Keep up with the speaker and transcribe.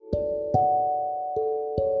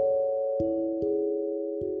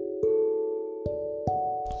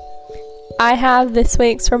I have this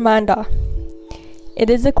week's reminder. It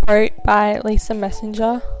is a quote by Lisa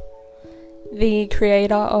Messenger, the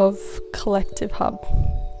creator of Collective Hub.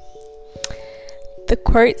 The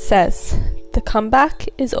quote says, "The comeback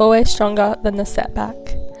is always stronger than the setback."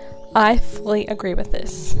 I fully agree with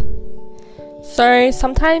this. So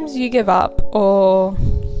sometimes you give up, or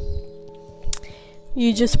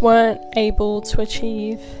you just weren't able to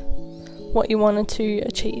achieve what you wanted to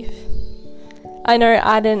achieve. I know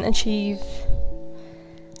I didn't achieve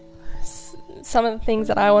some of the things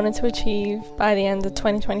that I wanted to achieve by the end of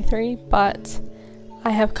 2023, but I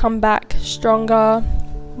have come back stronger,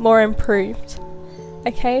 more improved.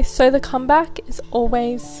 Okay, so the comeback is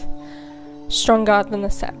always stronger than the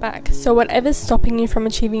setback. So whatever's stopping you from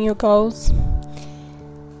achieving your goals,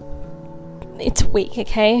 it's weak,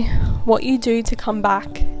 okay? What you do to come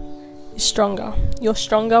back is stronger. You're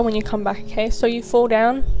stronger when you come back, okay? So you fall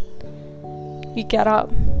down, you get up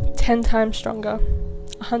 10 times stronger,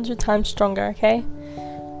 100 times stronger, okay?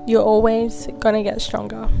 You're always gonna get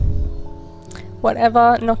stronger.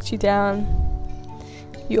 Whatever knocks you down,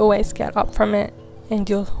 you always get up from it, and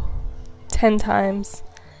you're 10 times,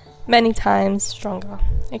 many times stronger,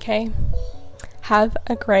 okay? Have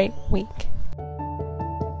a great week.